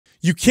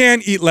you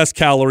can eat less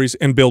calories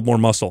and build more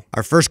muscle.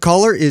 Our first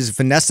caller is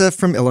Vanessa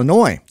from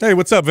Illinois. Hey,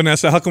 what's up,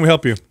 Vanessa? How can we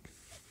help you?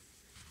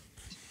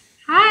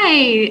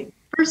 Hi.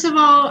 First of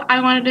all,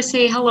 I wanted to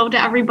say hello to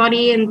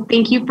everybody and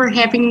thank you for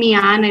having me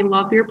on. I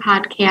love your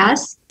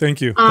podcast.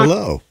 Thank you.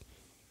 Hello.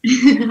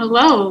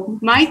 Hello.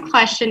 My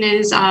question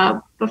is,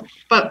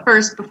 but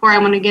first, before I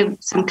want to give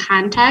some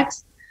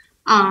context,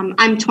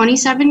 I'm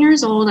 27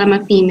 years old. I'm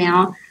a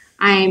female.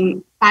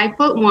 I'm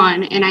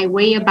 5'1" and I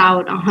weigh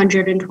about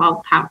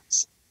 112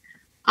 pounds.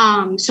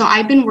 So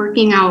I've been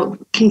working out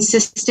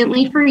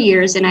consistently for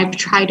years and I've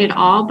tried it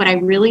all, but I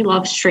really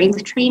love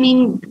strength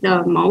training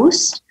the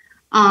most.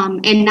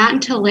 And not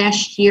until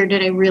last year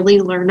did I really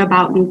learn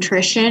about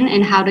nutrition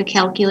and how to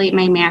calculate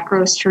my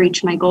macros to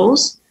reach my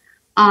goals.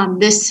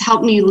 This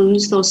helped me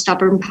lose those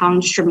stubborn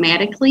pounds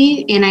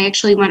dramatically. And I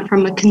actually went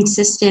from a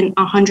consistent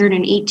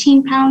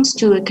 118 pounds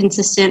to a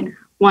consistent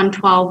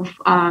 112,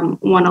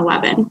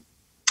 111.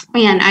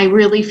 And I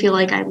really feel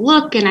like I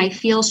look and I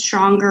feel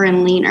stronger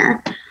and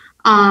leaner.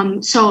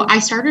 So I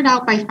started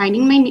out by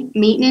finding my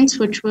maintenance,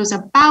 which was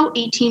about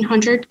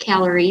 1,800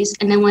 calories,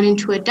 and then went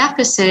into a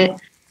deficit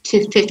to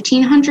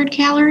 1,500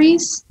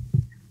 calories,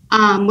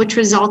 which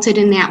resulted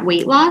in that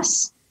weight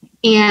loss.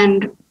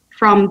 And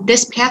from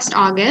this past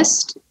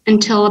August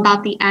until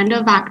about the end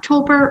of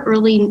October,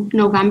 early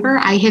November,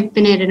 I have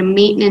been at a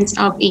maintenance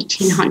of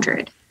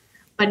 1,800.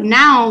 But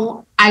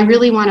now I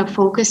really want to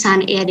focus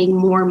on adding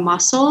more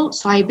muscle.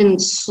 So I've been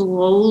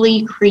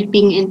slowly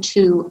creeping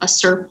into a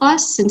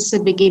surplus since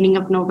the beginning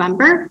of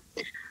November.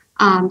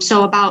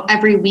 So about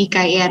every week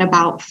I add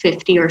about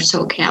 50 or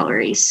so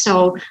calories.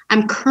 So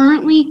I'm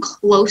currently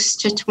close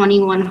to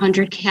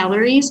 2,100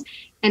 calories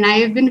and I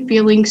have been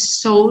feeling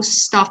so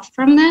stuffed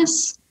from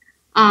this.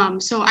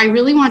 So I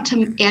really want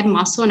to add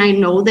muscle, and I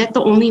know that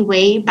the only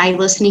way by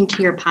listening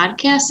to your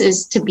podcast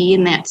is to be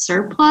in that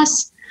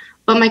surplus.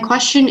 But my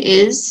question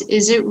is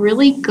it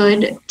really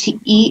good to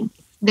eat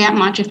that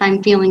much if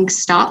I'm feeling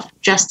stuffed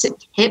just to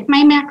hit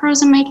my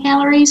macros and my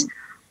calories?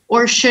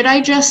 Or should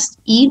I just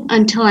eat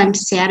until I'm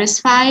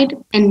satisfied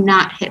and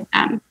not hit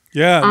them?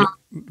 Yeah.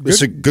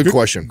 It's a good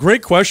question.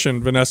 Great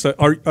question, Vanessa.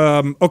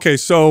 Okay,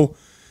 so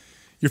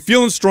you're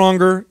feeling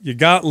stronger, you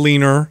got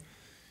leaner,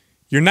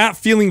 you're not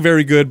feeling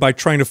very good by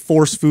trying to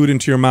force food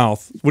into your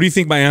mouth. What do you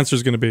think my answer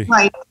is going to be?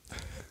 Right.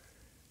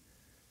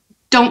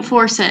 Don't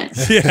force it.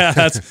 Yeah,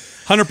 that's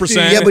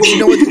 100%. Yeah, but you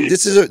know what?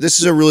 This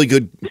is a really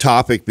good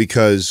topic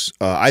because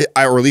I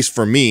or at least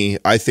for me,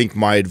 I think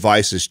my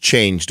advice has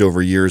changed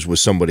over years with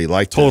somebody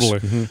like this. Totally.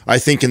 Mm-hmm. I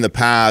think in the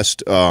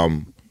past,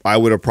 I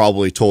would have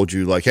probably told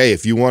you like, hey,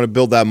 if you want to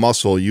build that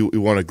muscle, you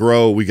want to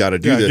grow, we got to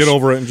do this. Get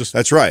over it and just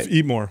that's right.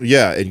 Eat more.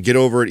 Yeah, and get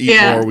over it,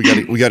 eat more.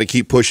 We got to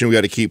keep pushing. We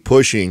got to keep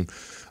pushing.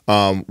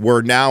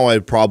 Where now I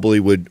probably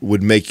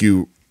would make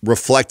you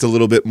reflect a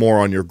little bit more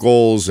on your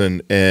goals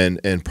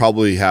and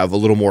probably have a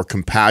little more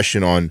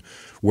compassion on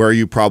where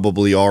you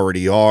probably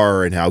already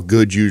are and how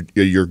good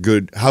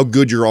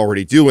you're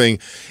already doing.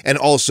 And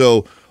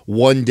also,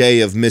 one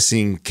day of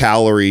missing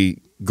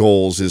calorie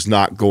goals is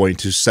not going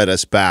to set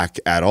us back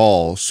at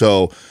all.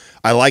 So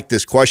I like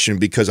this question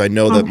because I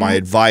know that my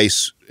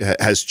advice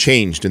has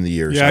changed in the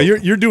years. Yeah,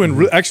 you're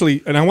doing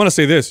actually, and I want to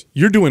say this,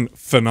 you're doing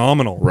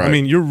phenomenal. Right. I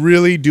mean, you're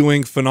really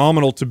doing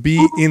phenomenal to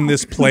be in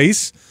this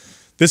place.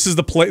 This is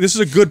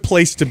a good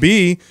place to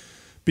be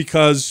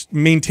because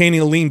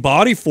maintaining a lean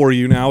body for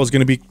you now is going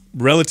to be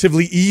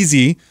relatively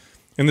easy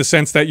in the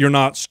sense that you're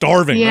not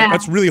starving. Yeah. Right?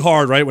 That's really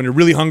hard, right? When you're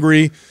really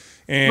hungry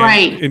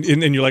and,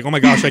 and you're like, oh my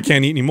gosh, I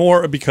can't eat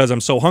anymore because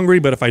I'm so hungry.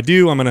 But if I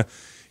do,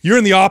 you're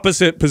in the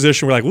opposite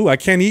position. We're like, ooh, I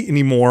can't eat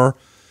anymore,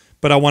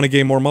 but I want to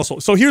gain more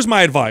muscle. So here's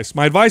my advice.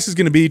 My advice is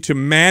going to be to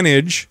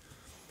manage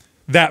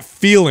that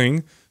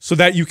feeling so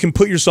that you can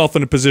put yourself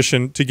in a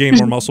position to gain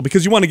more muscle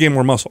because you want to gain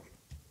more muscle.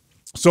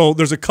 So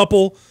there's a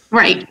couple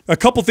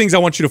things I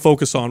want you to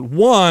focus on.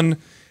 One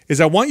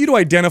is I want you to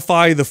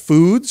identify the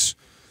foods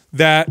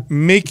that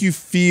make you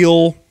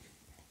feel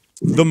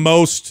the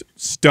most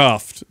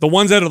stuffed, the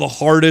ones that are the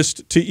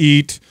hardest to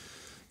eat,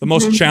 the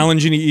most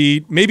challenging to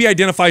eat. Maybe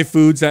identify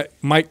foods that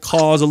might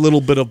cause a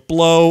little bit of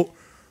bloat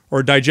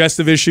or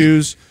digestive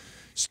issues.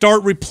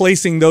 Start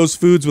replacing those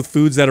foods with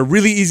foods that are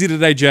really easy to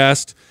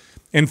digest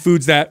and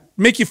foods that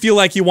make you feel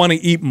like you want to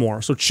eat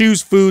more. So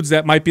choose foods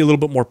that might be a little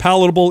bit more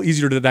palatable,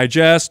 easier to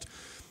digest.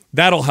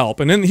 That'll help.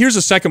 And then here's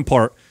the second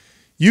part.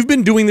 You've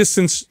been doing this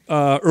since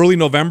early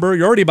November.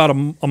 You're already about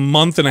a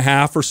month and a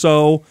half or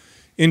so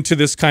into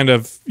this kind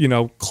of,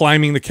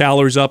 climbing the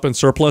calories up and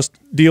surplus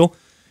deal.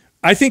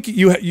 I think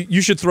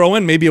you should throw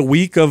in maybe a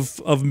week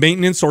of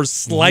maintenance or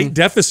slight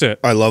deficit.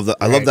 I love that.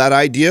 I love that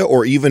idea,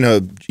 or even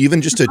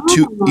just a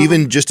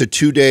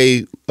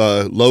 2-day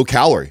low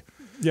calorie.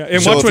 Yeah,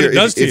 and watch what it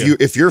does to you.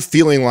 If you're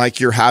feeling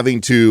like you're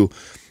having to,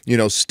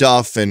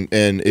 stuff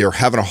and you're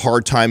having a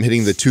hard time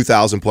hitting the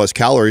 2,000 plus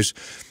calories,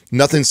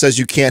 nothing says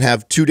you can't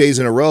have 2 days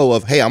in a row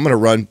of, hey, I'm going to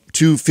run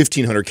 2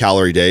 1,500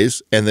 calorie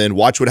days and then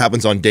watch what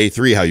happens on day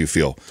 3, how you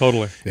feel.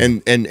 Totally.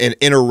 And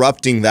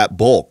interrupting that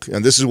bulk.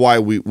 And this is why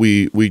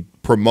we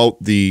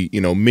promote the,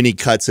 mini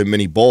cuts and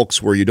mini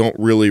bulks where you don't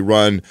really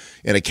run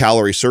in a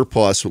calorie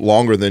surplus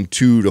longer than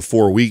 2 to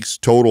 4 weeks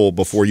total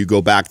before you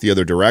go back the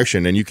other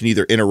direction. And you can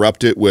either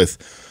interrupt it with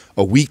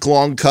a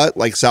week-long cut,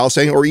 like Sal's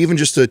saying, or even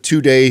just a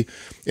 2-day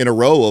in a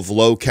row of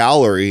low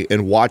calorie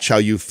and watch how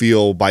you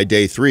feel by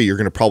day 3. You're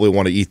going to probably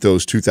want to eat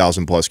those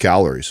 2,000 plus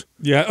calories.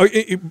 Yeah.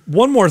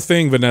 One more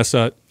thing,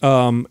 Vanessa.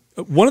 One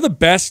of the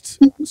best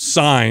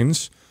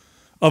signs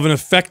of an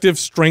effective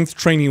strength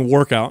training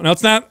workout. Now,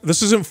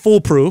 this isn't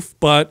foolproof,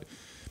 but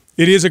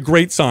it is a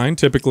great sign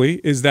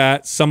typically, is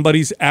that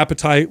somebody's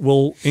appetite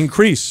will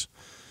increase.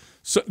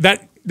 So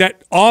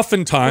that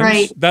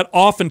oftentimes,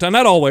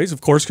 not always, of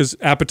course, because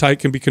appetite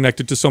can be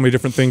connected to so many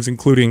different things,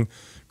 including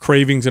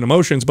cravings and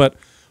emotions, but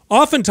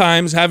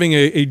oftentimes having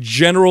a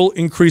general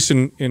increase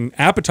in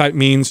appetite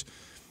means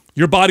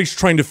your body's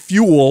trying to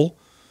fuel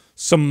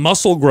some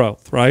muscle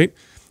growth, right?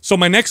 So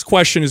my next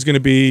question is going to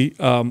be,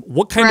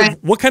 what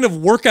kind of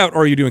workout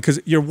are you doing? Because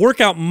your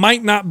workout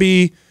might not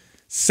be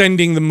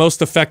sending the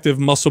most effective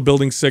muscle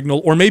building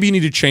signal, or maybe you need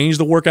to change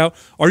the workout.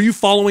 Are you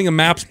following a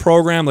MAPS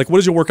program? Like, what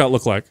does your workout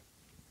look like?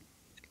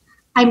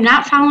 I'm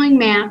not following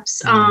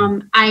MAPS.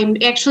 I'm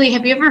actually,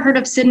 have you ever heard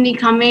of Sydney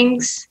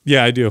Cummings?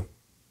 Yeah, I do.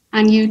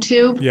 On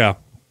YouTube? Yeah,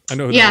 I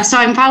know. Yeah, so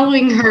I'm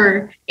following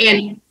her,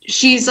 and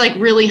she's like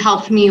really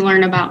helped me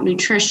learn about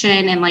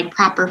nutrition and like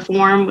proper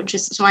form,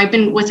 so I've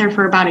been with her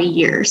for about a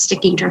year,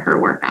 sticking to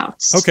her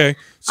workouts. Okay.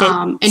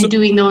 So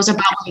doing those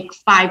about like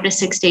 5 to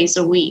 6 days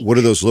a week. What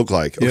do those look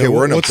like? Yeah, okay,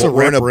 we're in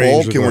a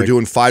bulk and we're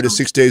doing 5 to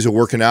 6 days of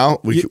working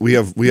out. We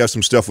have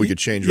some stuff we could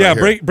change. Yeah,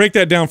 right here. break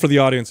that down for the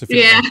audience if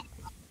you can.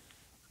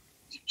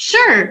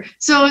 Sure.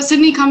 So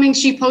Sydney Cummings,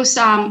 she posts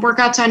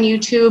workouts on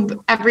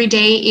YouTube every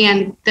day,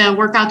 and the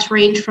workouts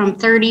range from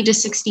 30 to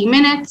 60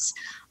 minutes.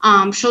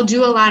 She'll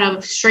do a lot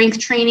of strength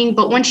training,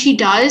 but when she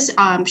does,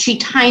 she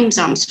times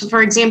them. So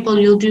for example,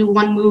 you'll do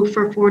one move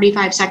for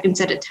 45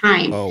 seconds at a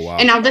time. Oh, wow.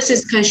 And now this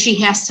is because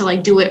she has to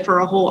like do it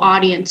for a whole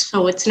audience.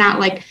 So it's not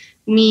like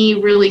me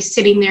really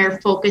sitting there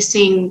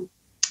focusing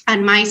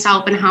on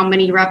myself and how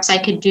many reps I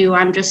could do.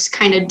 I'm just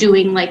kind of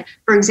doing, like,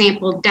 for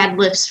example,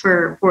 deadlifts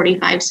for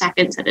 45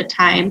 seconds at a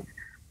time.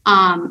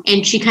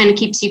 And she kind of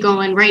keeps you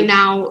going. Right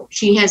now,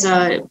 she has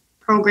a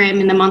program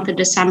in the month of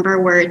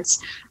December where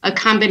it's a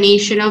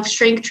combination of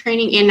strength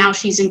training, and now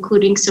she's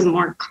including some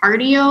more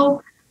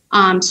cardio.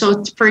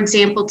 So for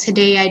example,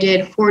 today I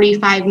did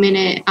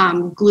 45-minute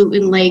glute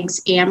and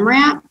legs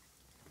AMRAP.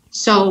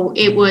 So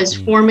it was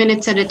 4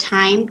 minutes at a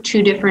time,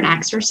 2 different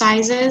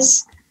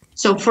exercises.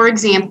 So for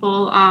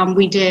example,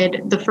 we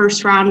did, the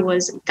first round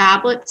was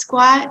goblet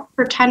squat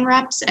for 10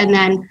 reps, and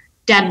then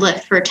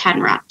deadlift for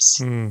 10 reps.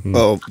 Mm-hmm.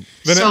 Oh,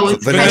 so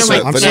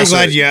Vanessa, I'm so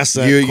glad you asked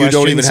that you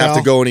don't even have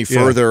to go any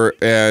further,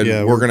 and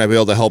we're going to be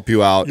able to help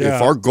you out. Yeah.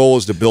 If our goal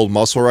is to build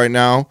muscle right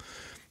now,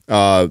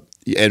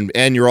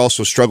 and you're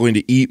also struggling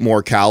to eat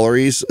more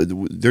calories,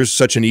 there's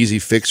such an easy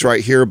fix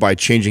right here by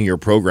changing your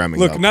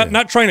programming. Look,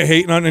 not trying to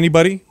hate on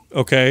anybody.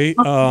 Okay,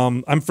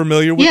 I'm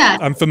familiar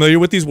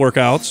with these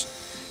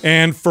workouts.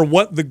 And for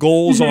what the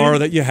goals are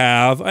that you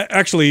have,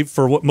 actually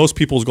for what most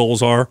people's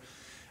goals are,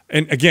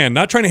 and again,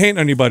 not trying to hate on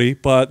anybody,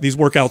 but these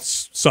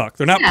workouts suck.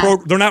 They're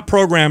not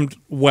programmed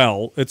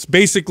well. It's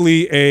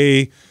basically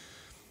a,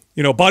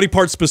 body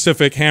part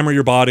specific, hammer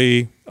your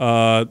body,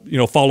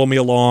 follow me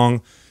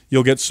along,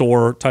 you'll get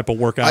sore type of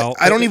workout.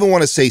 I don't even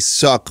want to say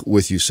suck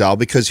with you, Sal,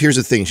 because here's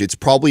the thing. It's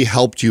probably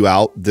helped you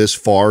out this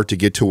far to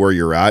get to where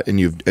you're at, and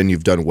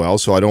you've done well.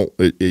 So I don't.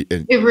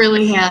 It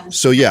really has.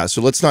 So yeah. So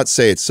let's not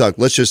say it sucked.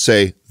 Let's just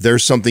say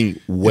there's something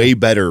way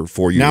better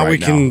for you now. Right we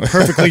can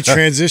perfectly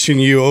transition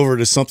you over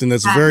to something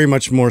that's very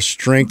much more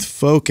strength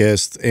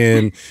focused,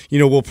 and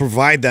will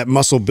provide that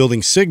muscle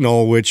building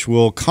signal, which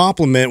will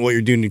complement what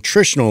you're doing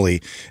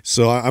nutritionally.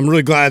 So I'm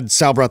really glad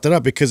Sal brought that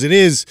up, because it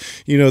is,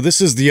 this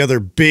is the other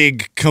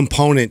big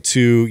component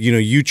to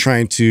you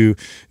trying to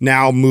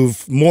now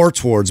move more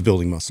towards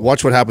building muscle.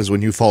 Watch what happens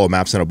when you follow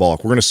MAPS Anabolic.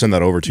 We're going to send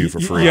that over to you for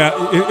free. Yeah,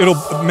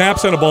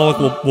 MAPS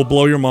Anabolic will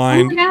blow your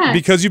mind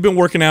because you've been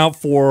working out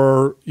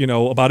for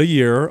about a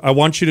year. I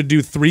want you to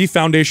do 3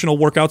 foundational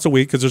workouts a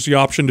week, because there's the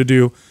option to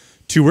do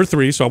 2 or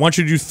 3. So I want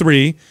you to do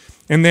 3,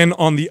 and then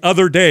on the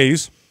other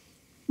days,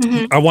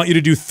 I want you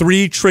to do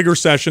 3 trigger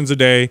sessions a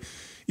day.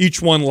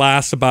 Each one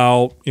lasts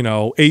about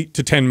 8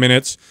 to 10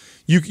 minutes.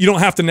 You don't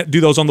have to do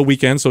those on the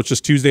weekend, so it's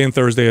just Tuesday and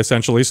Thursday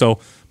essentially. So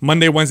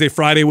Monday, Wednesday,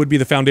 Friday would be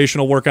the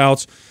foundational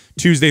workouts.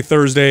 Tuesday,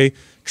 Thursday,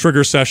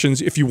 trigger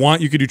sessions. If you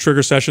want, you could do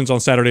trigger sessions on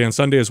Saturday and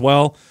Sunday as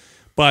well.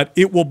 But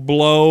it will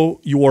blow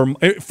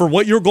for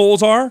what your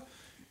goals are.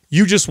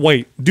 You just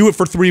wait. Do it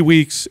for 3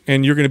 weeks,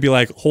 and you're going to be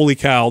like, holy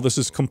cow, this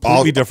is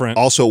completely different.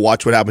 Also,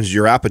 watch what happens to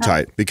your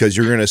appetite, because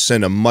you're going to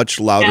send a much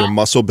louder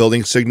muscle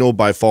building signal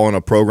by following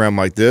a program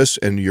like this,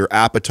 and your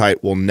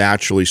appetite will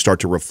naturally start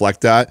to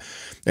reflect that,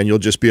 and you'll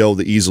just be able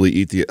to easily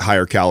eat the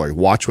higher calorie.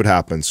 Watch what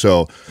happens.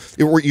 So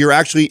you're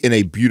actually in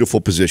a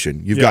beautiful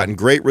position. You've gotten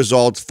great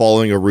results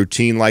following a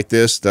routine like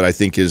this that I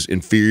think is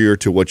inferior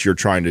to what you're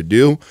trying to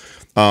do.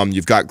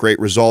 You've got great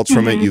results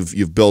from it.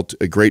 You've built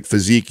a great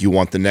physique. You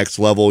want the next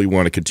level. You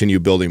want to continue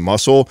building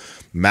muscle.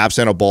 MAPS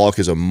Anabolic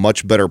is a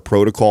much better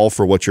protocol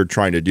for what you're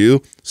trying to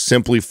do.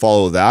 Simply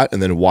follow that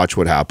and then watch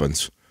what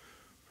happens.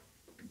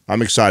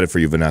 I'm excited for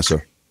you,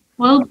 Vanessa.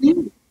 Well,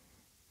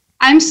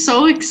 I'm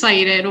so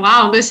excited.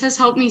 Wow, this has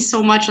helped me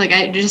so much. Like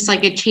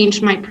it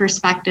changed my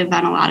perspective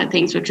on a lot of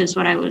things, which is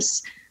what I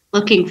was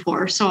looking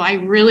for. So I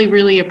really,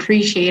 really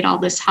appreciate all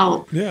this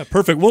help. Yeah,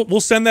 perfect. We'll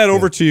send that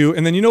over to you.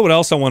 And then you know what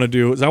else I want to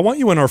do is I want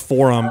you in our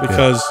forum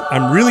because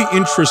I'm really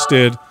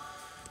interested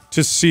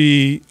to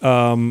see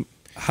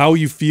how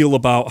you feel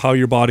about how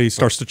your body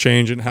starts to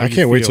change and how I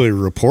can't wait till you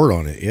report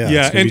on it. Yeah,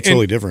 it's gonna be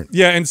totally different.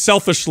 Yeah, and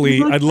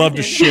selfishly, I'd love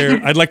to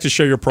share. I'd like to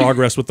share your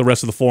progress with the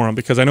rest of the forum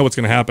because I know what's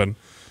going to happen.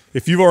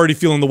 If you're already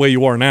feeling the way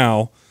you are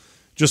now,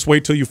 just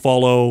wait till you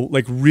follow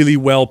like really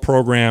well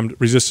programmed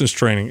resistance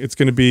training. It's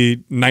going to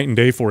be night and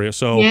day for you.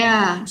 So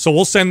so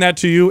we'll send that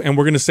to you, and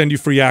we're going to send you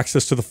free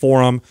access to the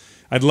forum.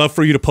 I'd love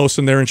for you to post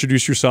in there,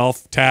 introduce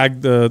yourself, tag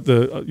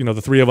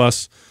the three of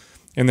us,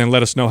 and then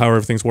let us know how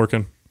everything's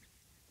working.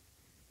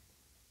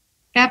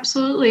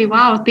 Absolutely.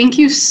 Wow. Thank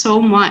you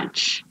so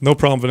much. No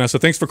problem, Vanessa.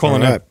 Thanks for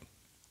calling in.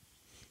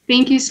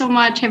 Thank you so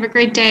much. Have a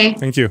great day.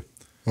 Thank you.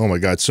 Oh my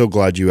God, so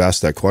glad you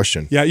asked that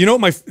question. Yeah, you know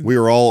what we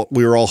were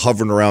all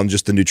hovering around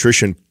just the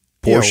nutrition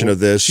portion of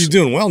this. She's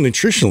doing well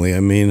nutritionally. I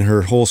mean,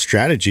 her whole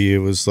strategy, it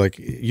was like,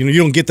 you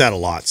don't get that a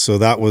lot. So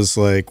that was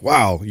like,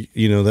 wow,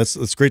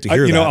 that's great to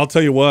hear. I'll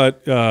tell you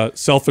what,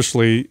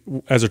 selfishly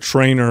as a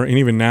trainer and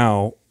even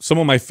now, some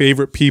of my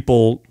favorite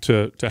people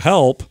to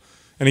help,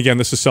 and again,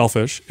 this is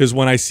selfish, is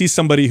when I see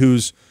somebody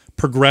who's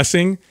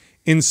progressing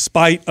in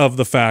spite of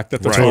the fact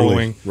that they're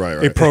following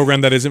a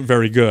program that isn't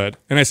very good.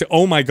 And I say,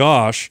 oh my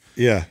gosh,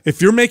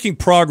 if you're making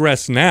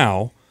progress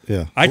now,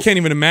 I can't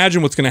even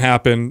imagine what's going to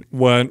happen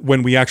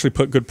when we actually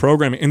put good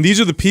programming. And these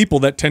are the people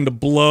that tend to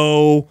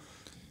blow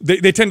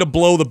they tend to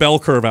blow the bell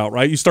curve out,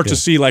 right? You start to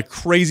see like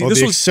crazy. Well,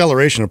 the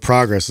acceleration of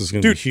progress is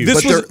going to be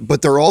huge.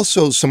 But they're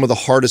also some of the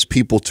hardest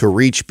people to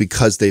reach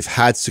because they've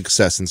had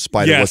success in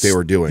spite of what they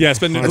were doing. Yes,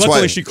 but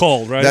luckily she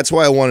called, right? That's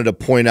why I wanted to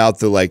point out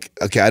the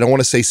okay, I don't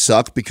want to say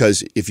suck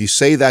because if you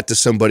say that to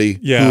somebody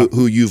who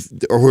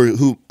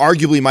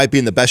arguably might be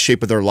in the best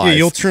shape of their life,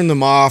 you'll turn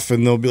them off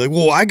and they'll be like,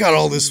 "Well, I got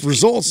all this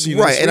results."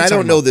 Right, and I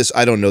don't know this.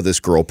 I don't know this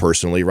girl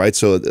personally, right?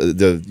 So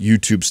the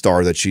YouTube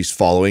star that she's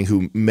following,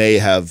 who may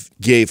have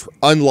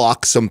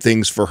unlock some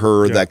things for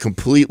her that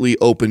completely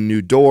opened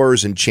new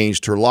doors and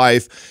changed her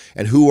life.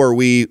 And who are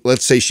we?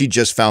 Let's say she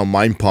just found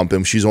Mind Pump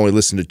and she's only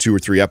listened to 2 or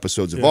 3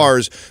 episodes of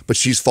ours, but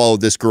she's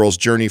followed this girl's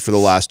journey for the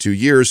last 2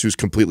 years, who's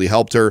completely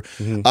helped her.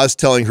 Us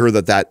telling her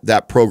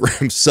that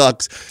program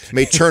sucks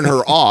may turn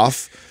her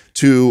off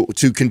to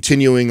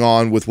continuing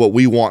on with what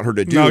we want her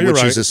to do,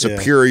 which is a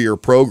superior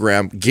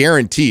program,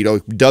 guaranteed. Oh,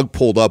 Doug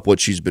pulled up what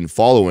she's been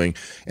following,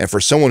 and for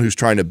someone who's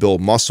trying to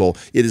build muscle,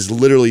 it is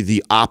literally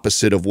the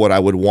opposite of what I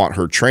would want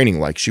her training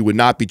like. She would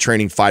not be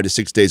training 5 to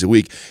 6 days a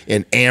week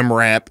in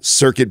AMRAP,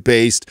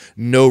 circuit-based,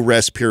 no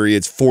rest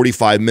periods,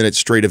 45 minutes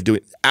straight of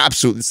doing.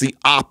 Absolutely, it's the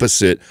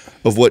opposite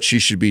of what she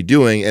should be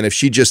doing, and if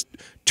she just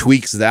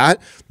tweaks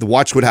that,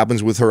 watch what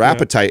happens with her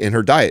appetite and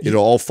her diet.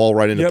 It'll all fall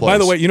right into place. By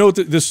the way, you know,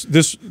 this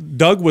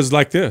Doug was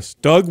like this.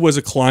 Doug was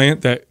a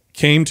client that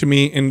came to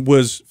me and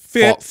was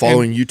fit.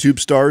 Following YouTube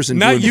stars and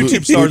not doing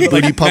YouTube stars, but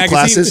booty pump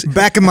classes.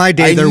 Back in my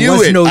day, there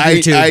was no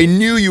YouTube. I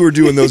knew you were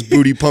doing those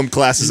booty pump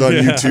classes on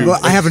YouTube. Well,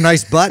 I have a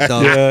nice butt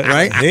though,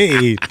 right?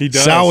 Hey, he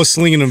does. Sal was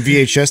slinging them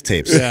VHS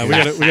tapes. Yeah, we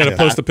got to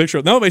post a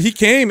picture. No, but he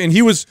came and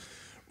he was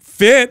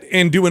fit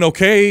and doing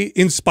okay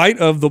in spite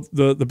of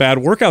the bad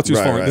workouts he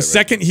was following. The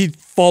second he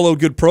followed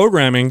good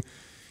programming,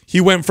 he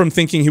went from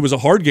thinking he was a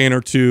hard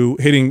gainer to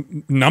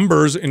hitting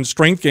numbers and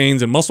strength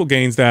gains and muscle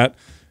gains that,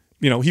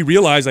 you know, he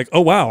realized like,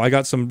 oh wow, I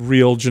got some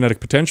real genetic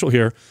potential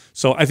here.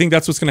 So I think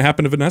that's what's going to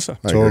happen to Vanessa.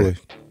 Totally.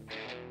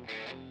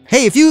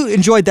 Hey, if you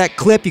enjoyed that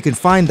clip, you can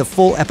find the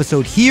full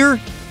episode here,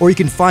 or you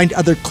can find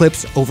other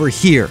clips over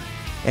here.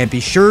 And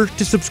be sure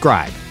to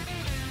subscribe.